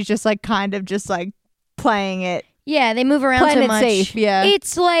 and she's just like kind of just like playing it. Yeah, they move around Playing so it much. safe, yeah.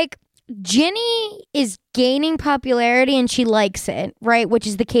 It's like Ginny is gaining popularity and she likes it, right? Which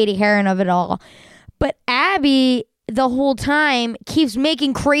is the Katie Heron of it all. But Abby the whole time keeps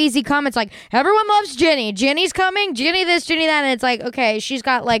making crazy comments like, everyone loves Ginny. Ginny's coming. Ginny this, Ginny that. And it's like, okay, she's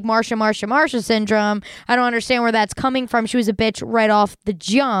got like Marsha syndrome. I don't understand where that's coming from. She was a bitch right off the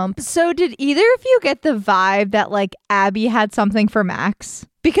jump. So did either of you get the vibe that like Abby had something for Max?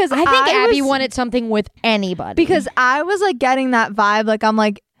 Because I think Abby wanted something with anybody. Because I was like getting that vibe. Like, I'm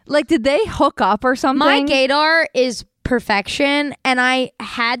like, did they hook up or something? My gaydar is perfection, and I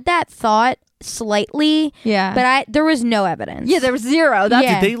had that thought slightly, but there was no evidence. Yeah, there was zero. That's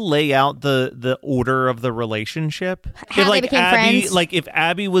Did they lay out the order of the relationship? How they became friends? Like if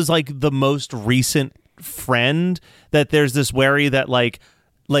Abby was like the most recent friend, that there's this worry that like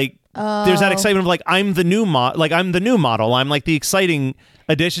there's that excitement of like I'm the new model. I'm like the exciting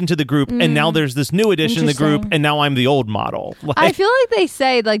addition to the group, and now there's this new addition to the group, and now I'm the old model. Like, I feel like they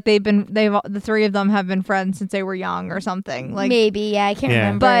say like the three of them have been friends since they were young or something. Like maybe, yeah, I can't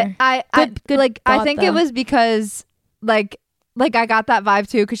remember. But Good like thought, I think though. it was because like I got that vibe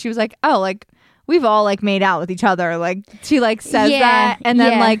too, because she was like, oh, like we've all like made out with each other. Like she like says that, and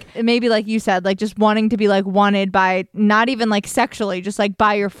then like maybe like you said, like just wanting to be like wanted by, not even like sexually, just like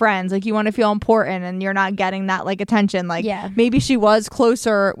by your friends. Like you want to feel important, and you're not getting that like attention. Like maybe she was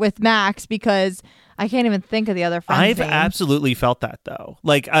closer with Max, because I can't even think of the other friends. I've name. absolutely felt that though.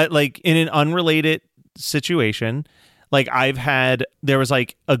 Like in an unrelated situation, like there was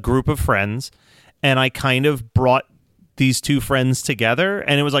like a group of friends, and I kind of brought these two friends together,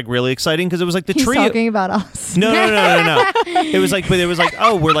 and it was like really exciting because it was like the He's trio. talking about us. No. It was like, but it was like,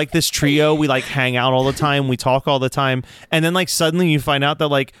 oh, we're like this trio. We like hang out all the time. We talk all the time. And then like suddenly you find out that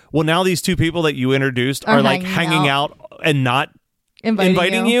like, well, now these two people that you introduced are like hanging out and not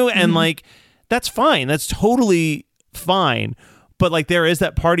inviting you. And like, that's fine. That's totally fine. But like, there is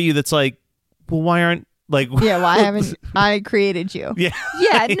that part of you that's like, well, why aren't like, why haven't I created you? Yeah.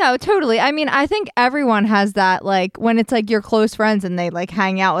 No, totally. I mean, I think everyone has that, like when it's like your close friends and they like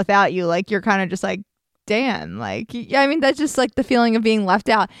hang out without you, like you're kind of just like, damn, like, I mean, that's just like the feeling of being left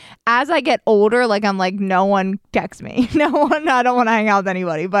out. As I get older, like I'm like, no one texts me. I don't want to hang out with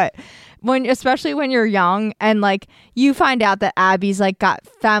anybody. But especially when you're young and like you find out that Abby's like got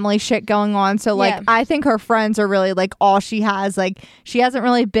family shit going on, so like I think her friends are really like all she has. Like she hasn't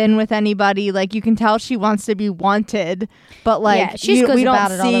really been with anybody. Like you can tell she wants to be wanted, but like she goes about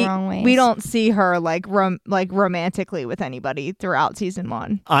it all the wrong ways. We don't see her like romantically with anybody throughout season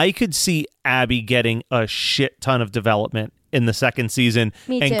 1. I could see Abby getting a shit ton of development in the second season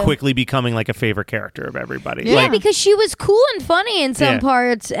and quickly becoming like a favorite character of everybody. Yeah, because she was cool and funny in some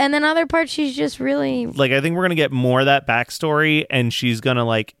parts, and then other parts she's just really like, I think we're gonna get more of that backstory, and she's gonna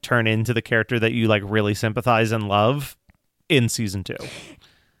like turn into the character that you like really sympathize and love in season 2.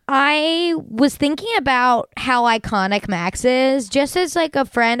 I was thinking about how iconic Max is, just as like a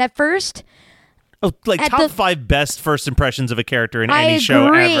friend at first. Oh, like top 5 best first impressions of a character in any I show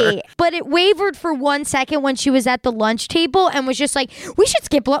agree, ever. but it wavered for 1 second when she was at the lunch table and was just like, we should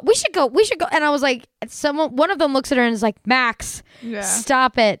skip lunch. We should go. And I was like, one of them looks at her and is like, Max,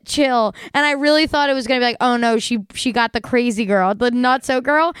 stop it, chill. And I really thought it was going to be like, oh no, she got the crazy girl, the not so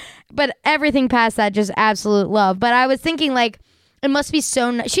girl. But everything past that, just absolute love. But I was thinking like, it must be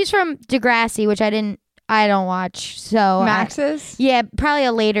so she's from Degrassi, which I don't watch. So Max's? Yeah, probably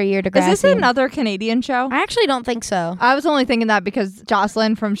a later year Degrassi. Is this another Canadian show? I actually don't think so. I was only thinking that because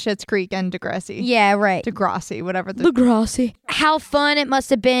Jocelyn from Schitt's Creek and Degrassi. Yeah, right. Degrassi, whatever. Degrassi. How fun it must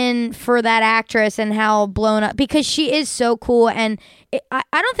have been for that actress, and how blown up, because she is so cool, and I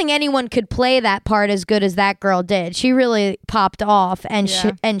don't think anyone could play that part as good as that girl did. She really popped off and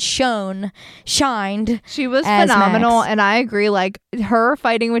shined. She was as phenomenal, Max. and I agree. Like her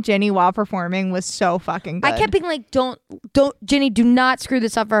fighting with Ginny while performing was so fucking good. I kept being like, don't, Ginny, do not screw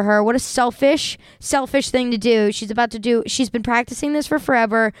this up for her. What a selfish thing to do. She's been practicing this for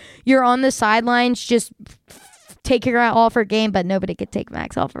forever. You're on the sidelines, just take her off her game, but nobody could take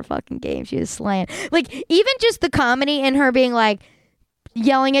Max off her fucking game. She was slaying. Like, even just the comedy in her being like,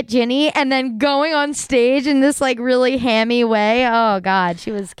 yelling at Ginny and then going on stage in this like really hammy way. Oh god,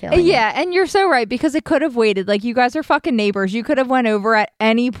 she was killing it. And you're so right, because it could have waited. Like, you guys are fucking neighbors. You could have went over at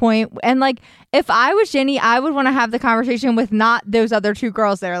any point, and like if I was Ginny, I would want to have the conversation with not those other two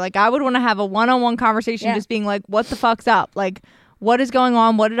girls there. Like, I would want to have a one-on-one conversation, just being like, what the fuck's up? Like, what is going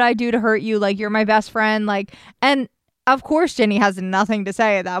on? What did I do to hurt you? Like, you're my best friend. Like, and of course, Ginny has nothing to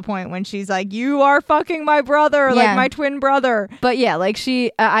say at that point when she's like, you are fucking my brother, like my twin brother. But yeah, like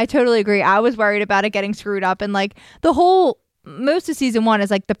I totally agree. I was worried about it getting screwed up. And like most of season 1 is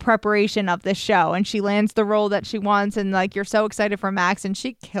like the preparation of this show. And she lands the role that she wants. And like, you're so excited for Max, and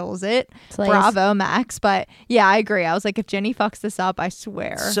she kills it. Bravo, Max. But yeah, I agree. I was like, if Ginny fucks this up, I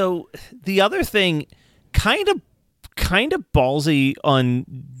swear. So the other thing kind of kind of ballsy on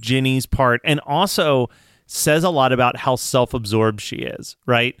Ginny's part, and also says a lot about how self-absorbed she is,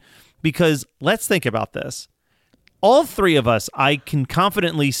 right? Because let's think about this. All three of us, I can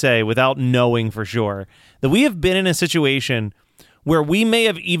confidently say without knowing for sure, that we have been in a situation where we may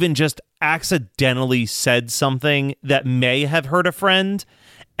have even just accidentally said something that may have hurt a friend,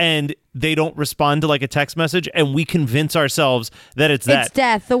 and they don't respond to like a text message, and we convince ourselves that it's that. It's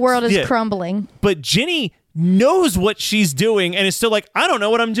death. The world is crumbling. But Ginny knows what she's doing and is still like, I don't know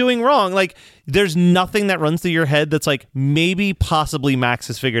what I'm doing wrong. Like, there's nothing that runs through your head that's like, maybe possibly Max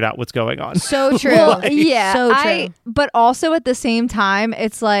has figured out what's going on. So true. Well, yeah. So true. But also at the same time,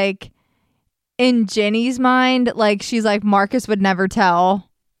 it's like in Ginny's mind, like she's like, Marcus would never tell.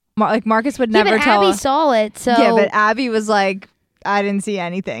 Marcus would never but tell. Abby saw it. So Yeah, but Abby was like, I didn't see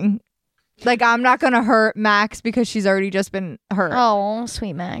anything. Like, I'm not going to hurt Max because she's already just been hurt. Oh,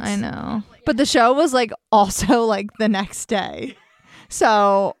 sweet Max. I know. But the show was like also like the next day.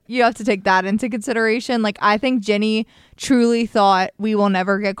 So you have to take that into consideration. Like, I think Ginny truly thought we will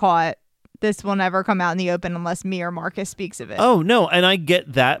never get caught. This will never come out in the open unless me or Marcus speaks of it. Oh, no. And I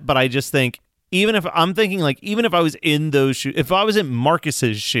get that. But I just think, even if I'm thinking like, even if I was in those shoes, if I was in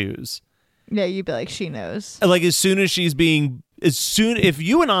Marcus's shoes. Yeah, you'd be like, she knows. Like, if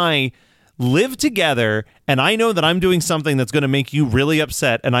you and I live together and I know that I'm doing something that's going to make you really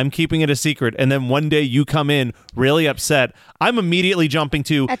upset and I'm keeping it a secret, and then one day you come in really upset, I'm immediately jumping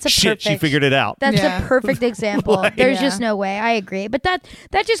to shit, she figured it out. That's a perfect example. There's just no way. I agree. But that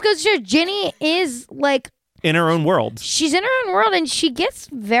just goes to show Ginny is like in her own world. She's in her own world, and she gets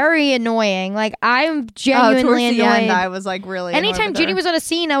very annoying. Like, I'm genuinely towards annoyed. the end, I was like really Anytime Ginny was on a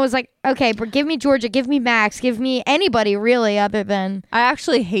scene, I was like, okay, but give me Georgia, give me Max, give me anybody really other than... I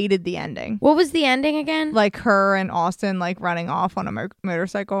actually hated the ending. What was the ending again? Like her and Austin like running off on a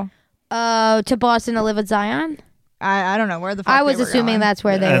motorcycle. To Boston to live with Zion? I don't know where the fuck I was they were assuming going. that's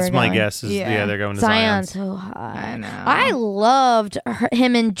where they were That's my going. guess. They're going to Zion's Zion. so hot. I know. I loved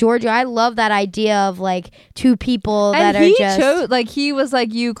him and Georgia. I love that idea of like two people And that he are just chose, like, he was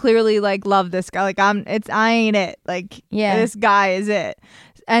like, you clearly like love this guy. Like, I ain't it. Like, this guy is it.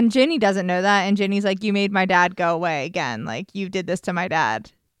 And Ginny doesn't know that. And Ginny's like, you made my dad go away again. Like, you did this to my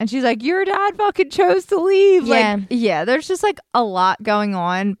dad. And she's like, your dad fucking chose to leave. Yeah. Like, yeah, there's just like a lot going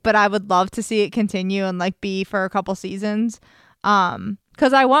on, but I would love to see it continue and like be for a couple seasons.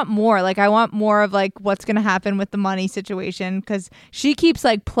 Because I want more. Like, I want more of like what's going to happen with the money situation, because she keeps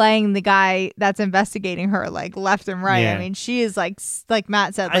like playing the guy that's investigating her like left and right. Yeah. I mean, she is like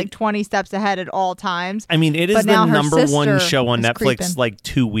Matt said, like 20 steps ahead at all times. I mean, it is But now the her number one sister show on is Netflix, creeping. like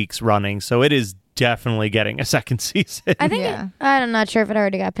 2 weeks running. So it is definitely getting a second season. I think Yeah. I'm not sure if it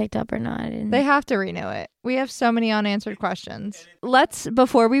already got picked up or not. I didn't. They have to renew it. We have so many unanswered questions.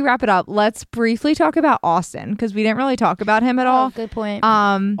 Before we wrap it up, let's briefly talk about Austin, because we didn't really talk about him at all. Good point.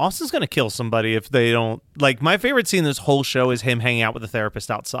 Austin's gonna kill somebody if they don't. Like, my favorite scene in this whole show is him hanging out with the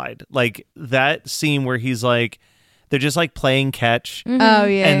therapist outside. Like, that scene where he's like, they're just like playing catch. Mm-hmm. Oh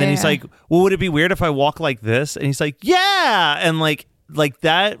yeah. And then he's yeah. like, well, would it be weird if I walk like this? And he's like, yeah. And like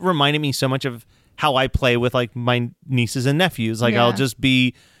that reminded me so much of how I play with like my nieces and nephews. Like, Yeah. I'll just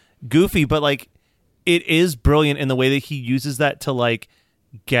be goofy, but like, it is brilliant in the way that he uses that to like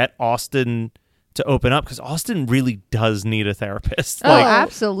get Austin to open up, because Austin really does need a therapist. Oh, Like,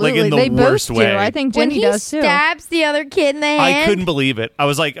 absolutely. like in the They worst both way. do. I think when Ginny he does too. stabs the other kid in the hand, I couldn't believe it. I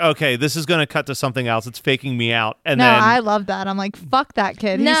was like, okay, this is going to cut to something else. It's faking me out. And No, then I love that. I'm like, fuck that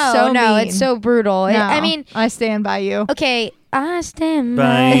kid. No, He's so no, mean. it's so brutal. No, I mean, I stand by you. okay, I stand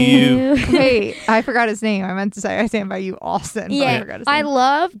By by you. you. Wait, I forgot his name. I meant to say I stand by you, Austin. but I Yeah, forgot his I name.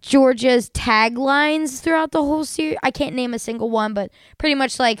 love Georgia's taglines throughout the whole series. I can't name a single one, but pretty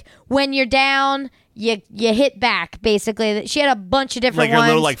much like, when you're down, you hit back, basically. She had a bunch of different like her ones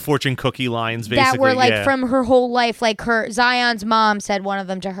little like fortune cookie lines, basically. that were like yeah. from her whole life. Like, her Zion's mom said one of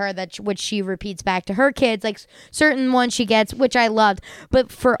them to her, that which she repeats back to her kids. Like, certain ones she gets, which I loved.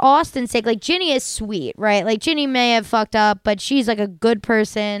 But for Austin's sake, like, Ginny is sweet, right? Like, Ginny may have fucked up, but she's like a good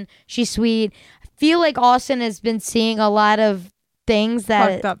person. She's sweet. I feel like Austin has been seeing a lot of things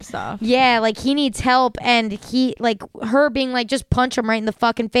that Fucked up stuff. yeah, like, he needs help, and he, like, her being like, just punch him right in the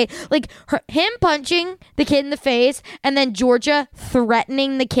fucking face. Like, him punching the kid in the face, and then Georgia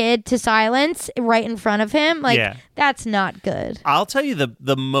threatening the kid to silence right in front of him. Like, Yeah. that's not good. I'll tell you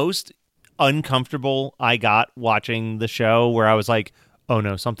the most uncomfortable I got watching the show, where I was like, oh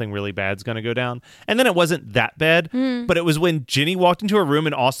no, something really bad's going to go down. And then it wasn't that bad, but it was when Ginny walked into a room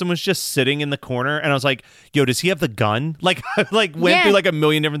and Austin was just sitting in the corner, and I was like, yo, does he have the gun? Like, I went through like a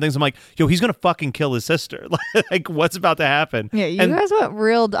million different things. I'm like, yo, he's going to fucking kill his sister. Like, what's about to happen? Yeah, you guys went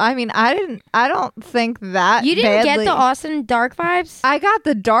real. I mean, I don't think that You didn't badly. get the Austin dark vibes? I got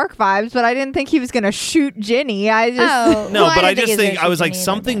the dark vibes, but I didn't think he was going to shoot Ginny. I just No, Well, but I didn't just think I was like, Ginny either,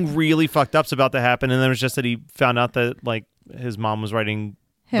 something really fucked up's about to happen. And then it was just that he found out that like his mom was writing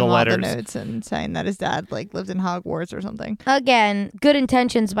him the all letters. the notes and saying that his dad like lived in Hogwarts or something. Again, good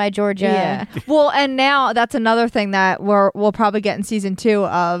intentions by Georgia. Yeah. Well, and now that's another thing that we'll probably get in season 2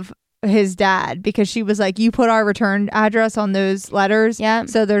 of his dad, because she was like, you put our return address on those letters. Yeah.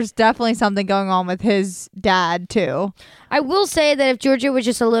 So there's definitely something going on with his dad too. I will say that if Georgia was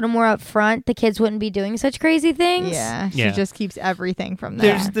just a little more upfront, the kids wouldn't be doing such crazy things. Yeah. She Yeah. just keeps everything from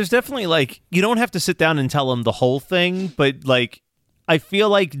there. There's definitely like, you don't have to sit down and tell him the whole thing, but like, I feel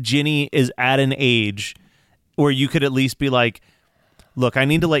like Ginny is at an age where you could at least be like, look, I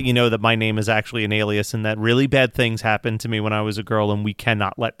need to let you know that my name is actually an alias and that really bad things happened to me when I was a girl, and we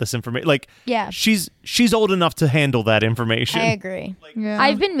cannot let this information, like, Yeah. she's old enough to handle that information. I agree. Yeah.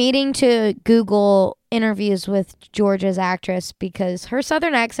 I've been meaning to Google interviews with Georgia's actress because her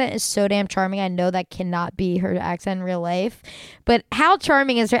southern accent is so damn charming. I know that cannot be her accent in real life, but how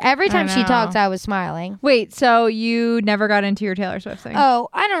charming is her? Every time she know. talks, I was smiling. Wait, so you never got into your Taylor Swift thing? Oh,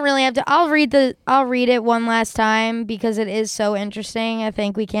 I don't really have to. I'll read it one last time because it is so interesting. I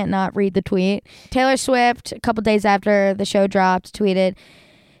think we can't not read the tweet. Taylor Swift, a couple days after the show dropped, tweeted,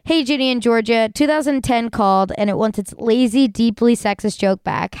 "Hey, Ginny and Georgia, 2010 called and it wants its lazy, deeply sexist joke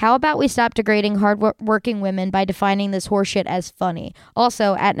back. How about we stop degrading hard-working women by defining this horseshit as funny?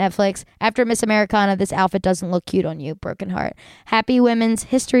 Also, at Netflix, after Miss Americana, this outfit doesn't look cute on you, broken heart. Happy Women's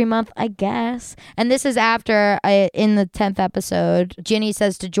History Month, I guess." And this is after, in the 10th episode, Ginny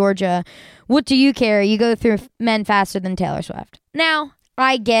says to Georgia, "What do you care? You go through men faster than Taylor Swift." Now,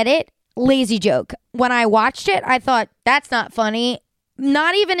 I get it. Lazy joke. When I watched it, I thought, that's not funny.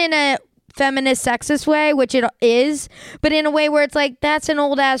 Not even in a feminist sexist way, which it is, but in a way where it's like, that's an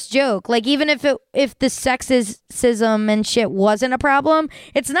old ass joke. Like, even if the sexism and shit wasn't a problem,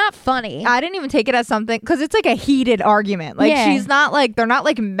 it's not funny. I didn't even take it as something, because it's like a heated argument. Like, Yeah. she's not like, they're not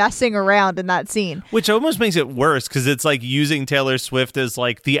like messing around in that scene. Which almost makes it worse because it's like using Taylor Swift as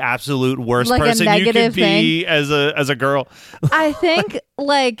like the absolute worst Like a person you could negative be as a girl. I think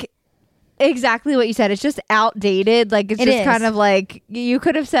like exactly what you said. It's just outdated. Like, it's It just is. kind of like you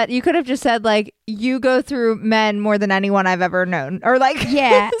could have just said like, you go through men more than anyone I've ever known, or like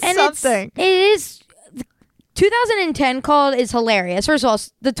Yeah, and something. it is. 2010 called is hilarious. First of all,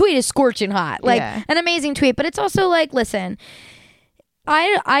 the tweet is scorching hot, like Yeah. an amazing tweet. But it's also like, listen,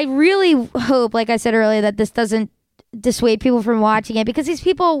 I really hope, like I said earlier, that this doesn't dissuade people from watching it, because these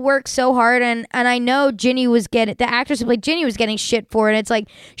people work so hard, and I know Ginny was getting, the actress who played Ginny was getting shit for it. It's like,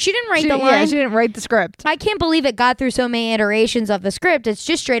 she didn't write the line. Yeah, she didn't write the script. I can't believe it got through so many iterations of the script. It's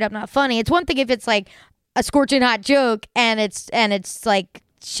just straight up not funny. It's one thing if it's like a scorching hot joke and it's like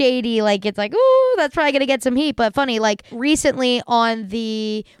shady, like it's like, ooh, that's probably gonna get some heat, but funny. Like recently on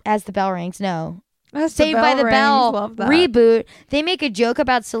the As the Bell Rings, no, Saved by the Bell Love that. reboot, they make a joke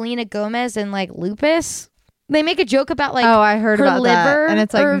about Selena Gomez and like lupus. They make a joke about like, Oh, I heard her about that. liver And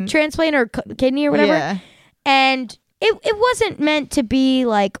it's like, or transplant or kidney or whatever. Yeah, And it wasn't meant to be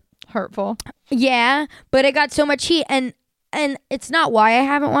like, hurtful. yeah, but it got so much heat, and it's not why I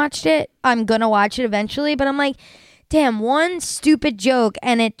haven't watched it. I'm gonna watch it eventually, but I'm like, damn, one stupid joke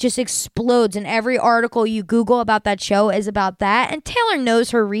and it just explodes, and every article you Google about that show is about that. And Taylor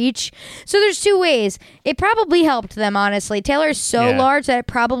knows her reach, so there's two ways. It probably helped them, honestly. Taylor is so Yeah. large that it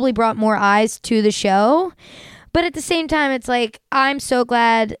probably brought more eyes to the show. But at the same time, it's like, I'm so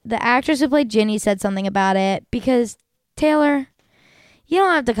glad the actress who played Ginny said something about it, because Taylor, you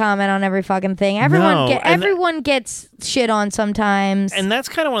don't have to comment on every fucking thing. No, Everyone gets shit on sometimes. And that's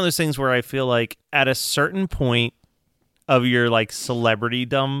kind of one of those things where I feel like at a certain point of your like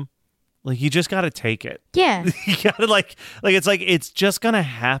celebritydom, like you just got to take it. yeah. You got to like it's like it's just gonna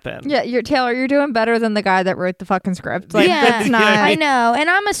happen. Yeah, Taylor, you're doing better than the guy that wrote the fucking script. Like, Yeah. that's not. I know. And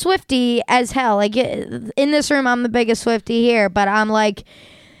I'm a Swiftie as hell. Like, in this room, I'm the biggest Swiftie here, but I'm like,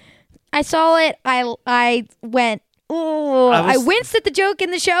 I saw it. I went, ooh. I winced at the joke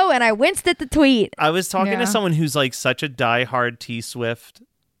in the show, and I winced at the tweet. I was talking Yeah. to someone who's like such a diehard T Swift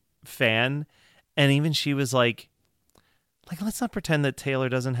fan, and even she was like like, let's not pretend that Taylor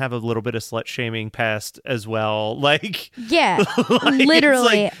doesn't have a little bit of slut shaming past as well. Like, Yeah, like,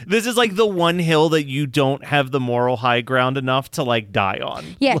 literally. it's like, this is like the one hill that you don't have the moral high ground enough to like die on.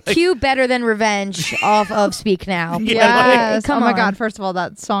 Yeah, Like, cue Better Than Revenge off of Speak Now. Yes. Come oh my on. God. First of all,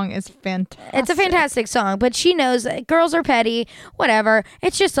 that song is fantastic. It's a fantastic song, but she knows that girls are petty, whatever.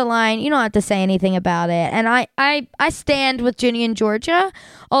 It's just a line. You don't have to say anything about it. And I stand with Ginny and Georgia,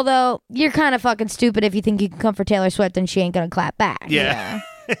 although you're kind of fucking stupid if you think you can come for Taylor Swift and she ain't going to clap back. yeah.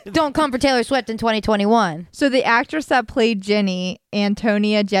 Don't come for Taylor Swift in 2021. So the actress that played Ginny,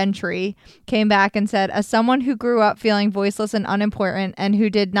 Antonia Gentry, came back and said, as someone who grew up feeling voiceless and unimportant and who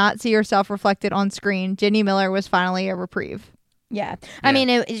did not see herself reflected on screen, Ginny Miller was finally a reprieve. Yeah. I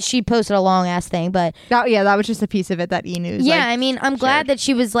mean, she posted a long ass thing, but That was just a piece of it that E! News. yeah, I mean, I'm glad that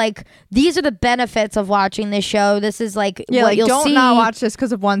she was like, these are the benefits of watching this show. This is like Yeah, what like you'll don't see. not watch this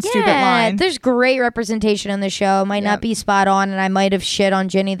because of one stupid line. There's great representation in the show. It might not Yep. be spot on, and I might have shit on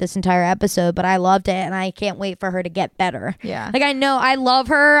Ginny this entire episode, but I loved it, and I can't wait for her to get better. Yeah. Like, I know I love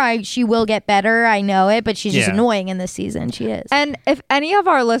her. She will get better. I know it, but she's just Yeah. annoying in this season. She is. And if any of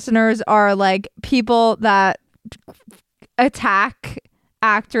our listeners are like people that attack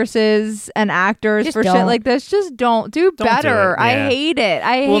actresses and actors Just for shit don't. like this, just don't do do better. it, I yeah. hate it.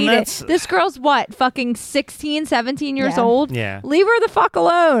 I Well, hate that's- it. This girl's what, fucking 16, 17 years Yeah. old? Yeah. Leave her the fuck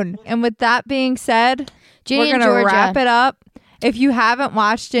alone. And with that being said, Ginny we're and gonna Georgia. wrap it up. If you haven't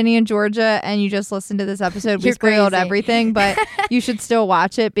watched Ginny and Georgia and you just listened to this episode, we You're spoiled crazy. everything, but you should still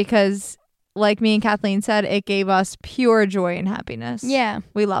watch it because, like me and Kathleen said, it gave us pure joy and happiness. Yeah.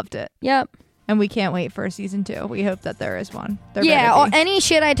 We loved it. Yep. And we can't wait for season 2. We hope that there is one. There Yeah. better be. Any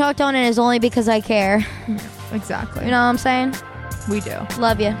shit I talked on it is only because I care. Exactly. You know what I'm saying? We do.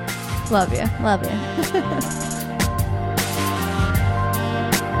 Love you. Love you. Love you.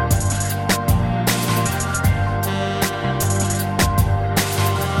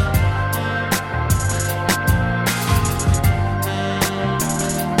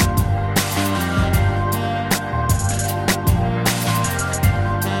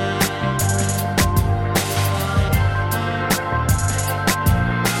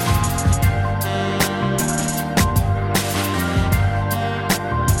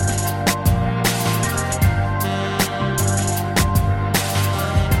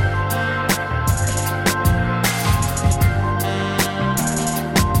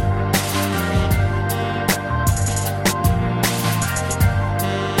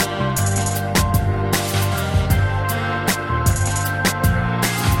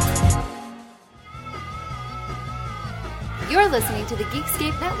 You're listening to the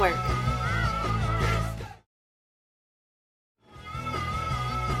Geekscape Network.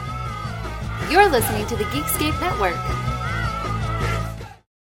 You're listening to the Geekscape Network.